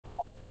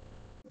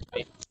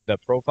the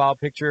profile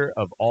picture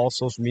of all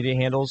social media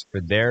handles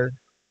for their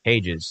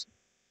pages,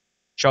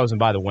 chosen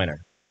by the winner.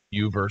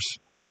 You versus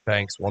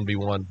Banks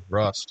 1v1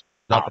 Rust.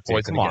 Not the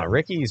poison Come on, again.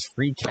 Ricky's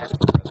free cash.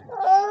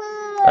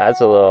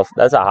 That's a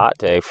hot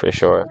take for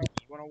sure.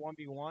 You want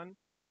a 1v1?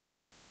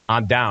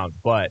 I'm down,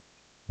 but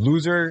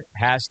loser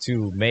has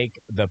to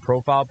make the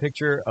profile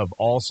picture of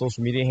all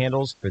social media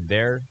handles for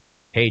their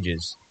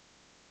pages,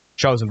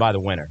 chosen by the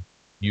winner.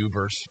 You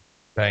versus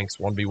Banks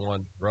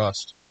 1v1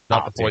 Rust.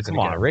 Not the poison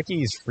Come again. on,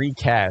 Ricky's free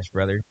cash,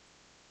 brother.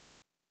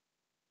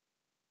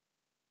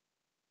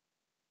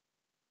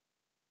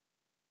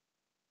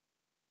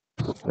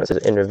 This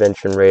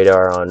intervention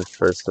radar on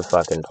first to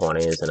fucking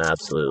 20 is an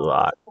absolute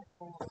lot.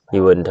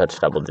 You wouldn't touch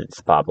double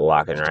digits pop a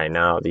lock-in right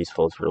now. These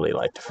fools really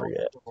like to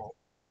forget.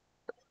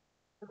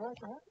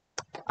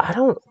 I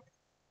don't...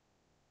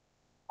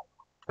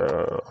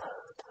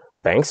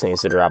 Banks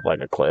needs to drop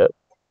like a clip.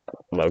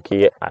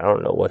 Low-key, I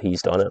don't know what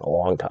he's done in a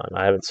long time.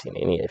 I haven't seen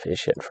any of his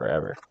shit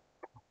forever.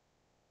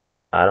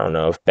 I don't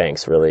know if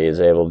Banks really is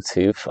able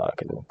to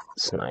fucking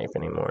snipe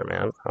anymore,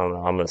 man. I don't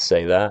know. I'm going to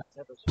say that.